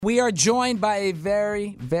We are joined by a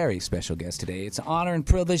very, very special guest today. It's an honor and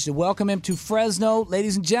privilege to welcome him to Fresno.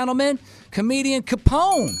 Ladies and gentlemen, comedian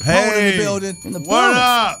Capone. Hey, in the building. What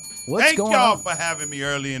up? What's going y'all on? for having me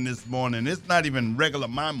early in this morning. It's not even regular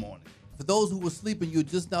my morning. For those who were sleeping, you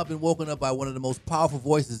just now been woken up by one of the most powerful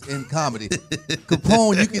voices in comedy.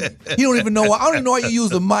 Capone, he don't even know why. I don't even know why you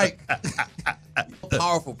use a mic.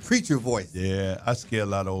 Powerful preacher voice. Yeah, I scare a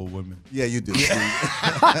lot of old women. Yeah, you do.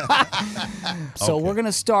 So we're going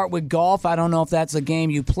to start with golf. I don't know if that's a game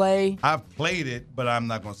you play. I've played it, but I'm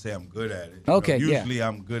not going to say I'm good at it. Okay, usually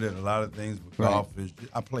I'm good at a lot of things, but golf is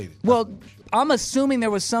I played it. Well, I'm assuming there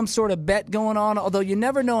was some sort of bet going on, although you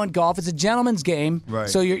never know in golf. It's a gentleman's game. Right.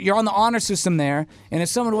 So you're on the honor system there, and if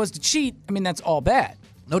someone was to cheat, I mean, that's all bad.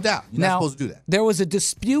 No doubt. You're not supposed to do that. There was a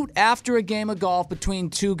dispute after a game of golf between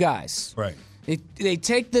two guys. Right. They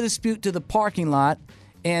take the dispute to the parking lot,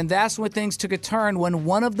 and that's when things took a turn when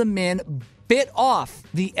one of the men bit off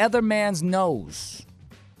the other man's nose.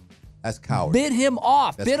 That's coward. Bit him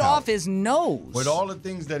off. That's bit coward. off his nose. With all the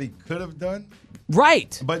things that he could have done,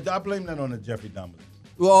 Right. but I blame that on the Jeffrey Dahmer.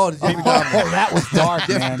 Oh, Jeffrey Dahmer. Oh, that was dark,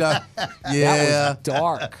 man. Yeah. That was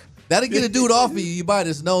dark. That'll get a dude off of you. You bite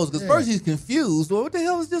his nose. Because first he's confused. Well, what the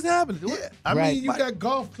hell is just happening? Yeah. I Right. mean, you got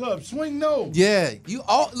golf clubs, swing nose. Yeah. You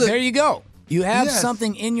all look. There you go. You have Yes.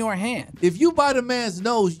 something in your hand. If you bite a man's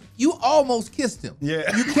nose, you almost kissed him.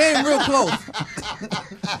 Yeah. You came real close.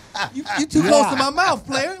 you too close to my mouth,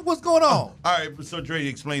 player. What's going on? All right, so Dre,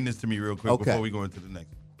 explain this to me real quick Okay. before we go into the next.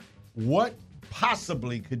 What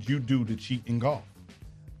possibly could you do to cheat in golf?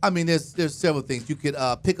 I mean, there's several things. You could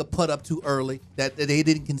pick a putt up too early that they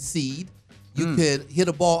didn't concede. You could hit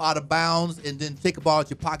a ball out of bounds and then take a ball out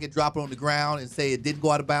your pocket, drop it on the ground, and say it didn't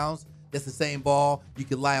go out of bounds. That's the same ball. You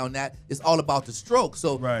can lie on that. It's all about the stroke.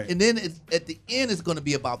 So, Right. and then at the end, it's going to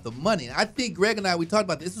be about the money. And I think Greg and we talked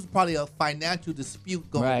about this. This was probably a financial dispute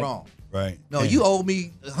going Right. wrong. Right. No, And- you owe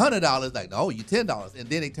me $100. Like, no, you $10. And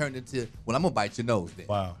then they turned into, well, I'm going to bite your nose then.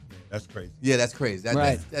 Wow, that's crazy. Yeah, that's crazy.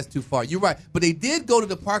 Right. That's too far. You're right. But they did go to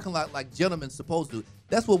the parking lot like gentlemen supposed to.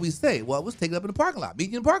 That's what we say. Well, it was taken up in the parking lot.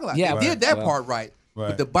 Meet you in the parking lot. Yeah, They did that well, part right. Right.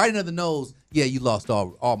 But the biting of the nose, yeah, you lost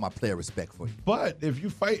all my player respect for you. But if you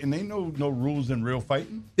fight and they know no rules in real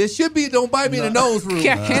fighting. There should be don't bite me in the nose rule.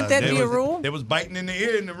 Can't that there be a was- rule? There was biting in the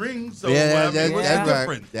ear in the ring. So Yeah, what's the that's right.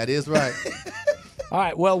 difference? That is right. All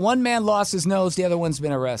right. Well, one man lost his nose. The other one's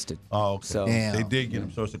been arrested. Oh, okay. So Damn. They did get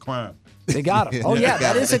him, so it's a crime. they got him. Oh, yeah.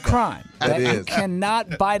 That is a crime. That You is.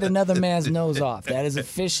 cannot bite another man's nose off. That is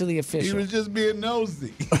officially He official. was just being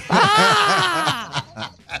nosy.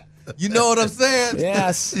 You know what I'm saying?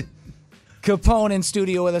 Yes. Capone in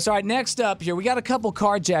studio with us. All right, next up here, we got a couple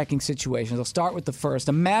carjacking situations. I'll start with the first.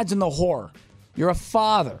 Imagine the horror. You're a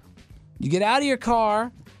father. You get out of your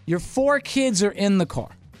car. Your 4 kids are in the car.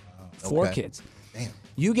 4 Okay. kids. Damn.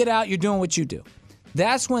 You get out, you're doing what you do.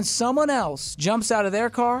 That's when someone else jumps out of their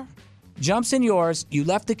car, jumps in yours, you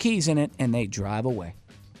left the keys in it, and they drive away.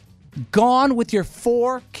 Gone with your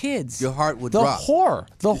 4 kids. Your heart would the drop. Horror.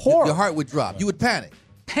 The horror. Your heart would drop. You would panic.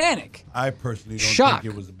 Panic. I personally don't Shock.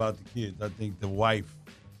 think it was about the kids. I think the wife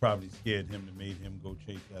probably scared him and made him go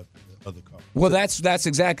chase after the other car. Well, that's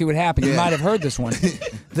exactly what happened. You Yeah. might have heard this one.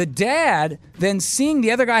 The dad, then seeing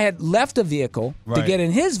the other guy had left a vehicle to Right. get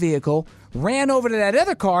in his vehicle, ran over to that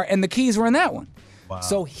other car, and the keys were in that one. Wow.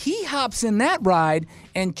 So he hops in that ride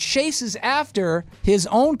and chases after his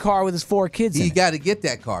own car with his 4 kids in He it. got to get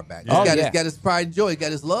that car back. Oh, He's yeah. got his pride and joy. He got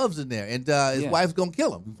his loves in there. And his Yeah. wife's going to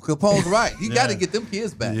kill him. Capone's right. He got to Yeah. get them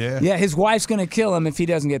kids back. Yeah. Yeah, his wife's going to kill him if he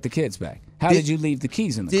doesn't get the kids back. How did you leave the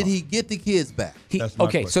keys in the Did car? he get the kids back? That's my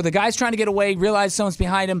Okay, question. so the guy's trying to get away, realizes someone's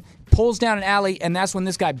behind him, pulls down an alley, and that's when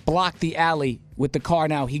this guy blocked the alley with the car.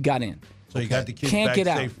 Now he got in. So he got the kids Can't back get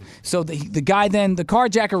out. safely. So the guy then, the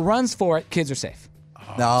carjacker runs for it. Kids are safe.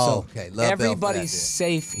 No. Okay. Love Bell for Everybody's that,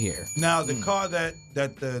 safe here. Now, the car that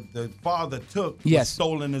the father took Yes. was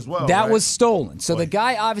stolen as well, That right? was stolen. So the Wait.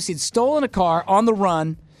 guy obviously had stolen a car on the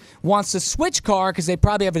run, wants to switch car because they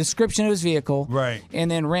probably have a description of his vehicle. Right.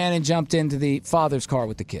 And then ran and jumped into the father's car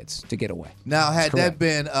with the kids to get away. Now, had correct. that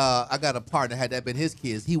been, I got a partner, had that been his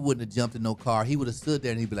kids, he wouldn't have jumped in no car. He would have stood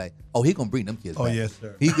there and he'd be like, oh, he going to bring them kids Oh, back. yes,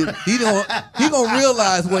 sir. He gonna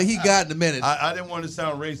realize what he got in a minute. I didn't want to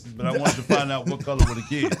sound racist, but I wanted to find out what color were the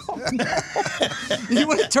kids. You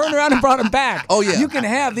would have turned around and brought them back. Oh, yeah. You can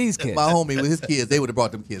have these kids. My homie with his kids, they would have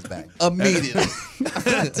brought them kids back immediately.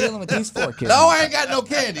 I'm not dealing with these 4 kids. No, I ain't got no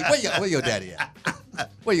candy. Where your daddy at?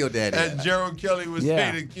 Where your daddy As at? Gerald Kelly was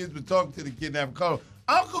Yeah. saying, the kids would talk to the kidnapper, call him,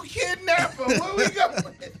 Uncle Kidnapper, where we going?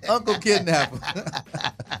 Uncle Kidnapper.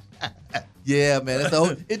 Yeah, man.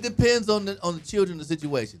 It depends on the children, the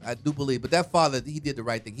situation. I do believe, but that father, he did the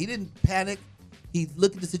right thing. He didn't panic. He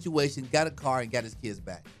looked at the situation, got a car, and got his kids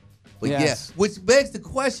back. But Yes. which begs the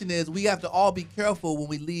question is, we have to all be careful when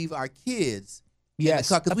we leave our kids in the Yes.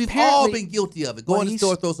 car, because we've all Apparently- been guilty of it. Go Well, in the he's-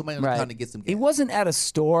 store, throw somebody on the right. counter, and get some gas. He wasn't at a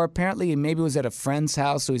store, apparently. He maybe was at a friend's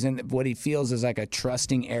house, so he's in what he feels is like a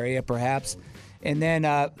trusting area, perhaps. And then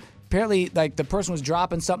apparently, like, the person was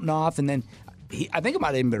dropping something off, and then I think it might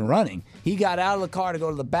have even been running. He got out of the car to go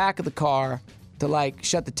to the back of the car to, like,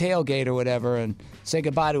 shut the tailgate or whatever and say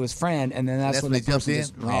goodbye to his friend, and then that's when they the jumped person in.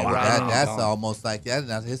 just Oh, ran well, right in and that's gone. almost like that's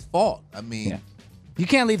not his fault. I mean, Yeah. You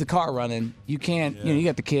can't leave the car running. You can't, you know, you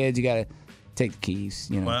got the kids, you got to take the keys,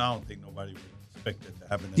 you know. Well, I don't think nobody would expect that to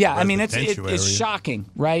happen. In Yeah, the I mean, it's residential area. shocking,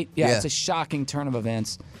 right? Yeah, Yeah. it's a shocking turn of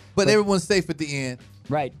events. but everyone's safe at the end.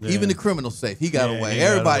 Right. Yeah. Even the criminal's safe. He got Yeah, away. he got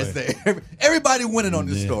Everybody's away. safe. Everybody winning on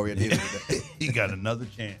this Yeah. story at the end of the day. He got another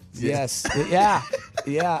chance. Yes. Yeah.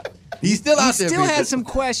 Yeah. He's still He out there. still baby. had some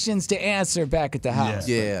questions to answer back at the house.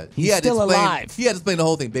 Yeah, He's still to explain, alive. He had to explain the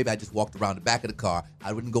whole thing. Baby, I just walked around the back of the car.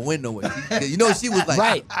 I wouldn't go in nowhere. You know, she was like,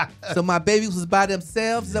 Right. So my babies was by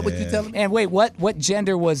themselves. Is that what you Yeah. telling me? And wait, what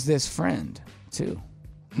gender was this friend, too?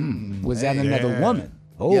 Was that another Yeah. woman?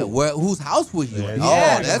 Oh. Yeah, whose house was you in? Yeah. Oh,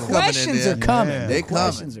 Yeah, that's questions coming in are there. coming. Yeah. They The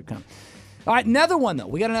questions coming. are coming. All right, another one though.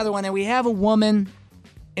 We got another one, and we have a woman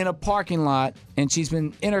in a parking lot, and she's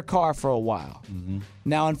been in her car for a while. Mm-hmm.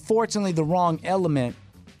 Now, unfortunately, the wrong element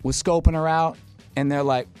was scoping her out, and they're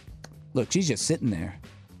like, "Look, she's just sitting there.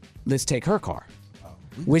 Let's take her car,"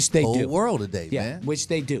 which they Whole do. world today, Yeah, man. which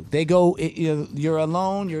they do. They go. You're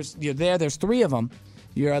alone. You're there. There's three of them.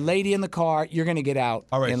 You're a lady in the car. You're gonna get out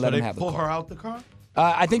All right, and so let them they have the pull car. her out the car?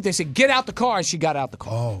 I think they said, "Get out the car," and she got out the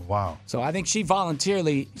car. Oh, wow. So I think she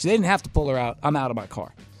voluntarily, they didn't have to pull her out. I'm out of my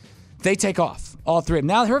car. They take off, all three of them.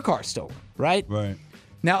 Now her car's stolen, right? Right.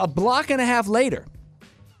 Now, a block and a half later,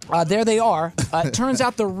 there they are. It turns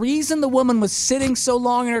out the reason the woman was sitting so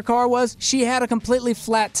long in her car was she had a completely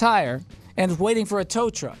flat tire and was waiting for a tow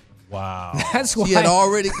truck. Wow. That's why. She had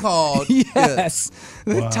already called. Yes.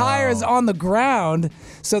 The tire's on the ground,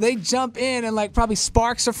 so they jump in and like probably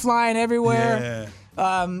sparks are flying everywhere.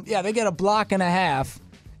 Yeah. They get a block and a half,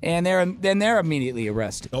 and they're immediately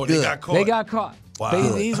arrested. Oh, they Good. got caught. They got caught.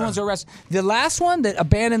 Wow. These ones are arrested. The last one that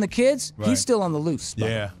abandoned the kids, Right. he's still on the loose. by the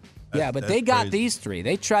way. Yeah. Yeah, but That's they got crazy. these three.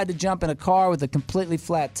 They tried to jump in a car with a completely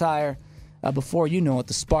flat tire. Before you know it,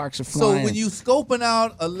 the sparks are So flying. when you scoping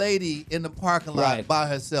out a lady in the parking lot Right. by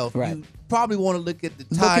herself, Right. you probably want to look at the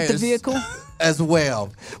Look at tires the vehicle? as well.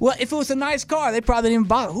 Well, if it was a nice car, they probably didn't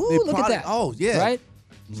bother. Ooh, They look probably- at that. oh, yeah. Right?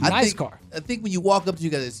 I Nice think, car. I think when you walk up to you,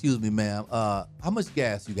 gotta excuse me, ma'am. How much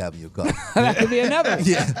gas you got in your car? That could be another.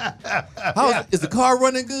 Yeah. Is the car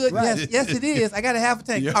running good? Yes, it is. I got a half a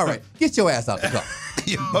tank. Yeah. All right, get your ass out the car.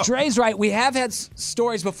 Dre's right. We have had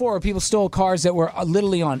stories before where people stole cars that were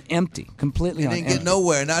literally on empty, completely on Didn't empty. get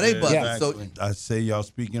nowhere. Now they busted. Yeah. So, I say y'all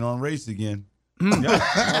speaking on race again.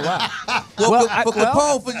 Well, for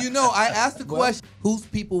Capone, for I asked the question: whose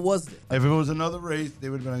people was it? If it was another race, they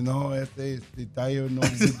would have been like, no, este tire no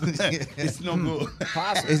good. It's no good.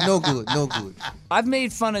 It's no good. No good. I've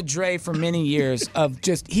made fun of Dre for many years of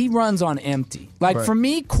just he runs on empty. Like Right. for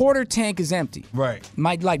me, quarter tank is empty. Right.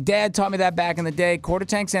 My dad taught me that back in the day. Quarter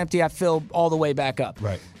tank's empty. I fill all the way back up.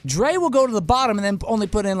 Right. Dre will go to the bottom and then only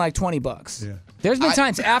put in like $20. Yeah. There's been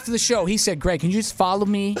times after the show he said, "Greg, can you just follow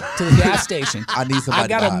me to the gas station? I need somebody I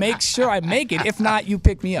gotta to buy." make sure I make it. If not, you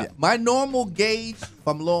pick me up." My normal gauge, if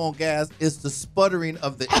I'm low on gas, is the sputtering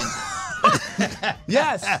of the engine.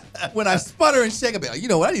 Yes. When I sputter and shake a bit, you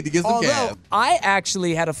know what? I need to get some Although gas. I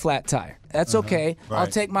actually had a flat tire. That's okay. I'll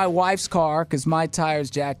Right. take my wife's car because my tire's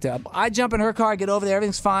jacked up. I jump in her car, get over there,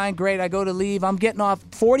 everything's fine, great. I go to leave. I'm getting off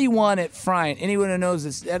 41 at Friant. Anyone who knows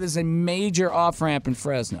this, that is a major off ramp in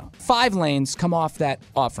Fresno. 5 lanes come off that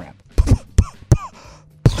off ramp.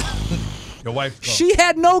 Your wife's called. She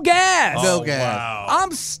had no gas. No Oh, gas. Wow.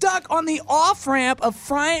 I'm stuck on the off ramp of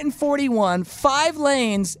Friant and 41, 5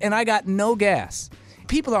 lanes, and I got no gas.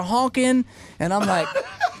 People are honking, and I'm like,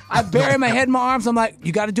 I bury my head in my arms. I'm like,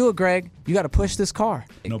 you got to do it, Greg. You got to push this car.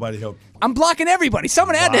 Nobody helped. I'm blocking everybody.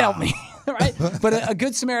 Someone had to help Wow. me, right? But a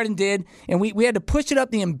good Samaritan did, and we had to push it up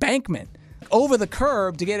the embankment over the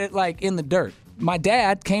curb to get it like in the dirt. My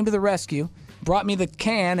dad came to the rescue, brought me the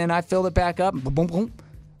can, and I filled it back up. And boom, boom, boom.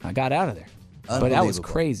 I got out of there. But that was Unbelievable.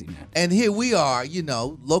 crazy, man. And here we are,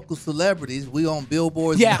 local celebrities. We on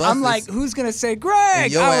billboards. Yeah, and buses. I'm like, who's gonna say Greg?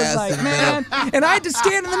 And your I was ass like, in the man, and I had to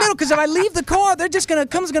stand in the middle because if I leave the car, they're just gonna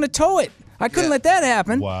tow it. I couldn't let that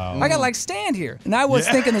happen. Wow. I got like stand here, and I was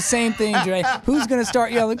thinking the same thing, Dre. Who's gonna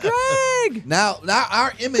start yelling, Greg? Now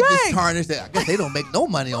our image Greg! is tarnished. I guess they don't make no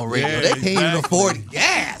money on radio. Yeah, They can't even exactly. afford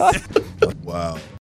gas. Wow.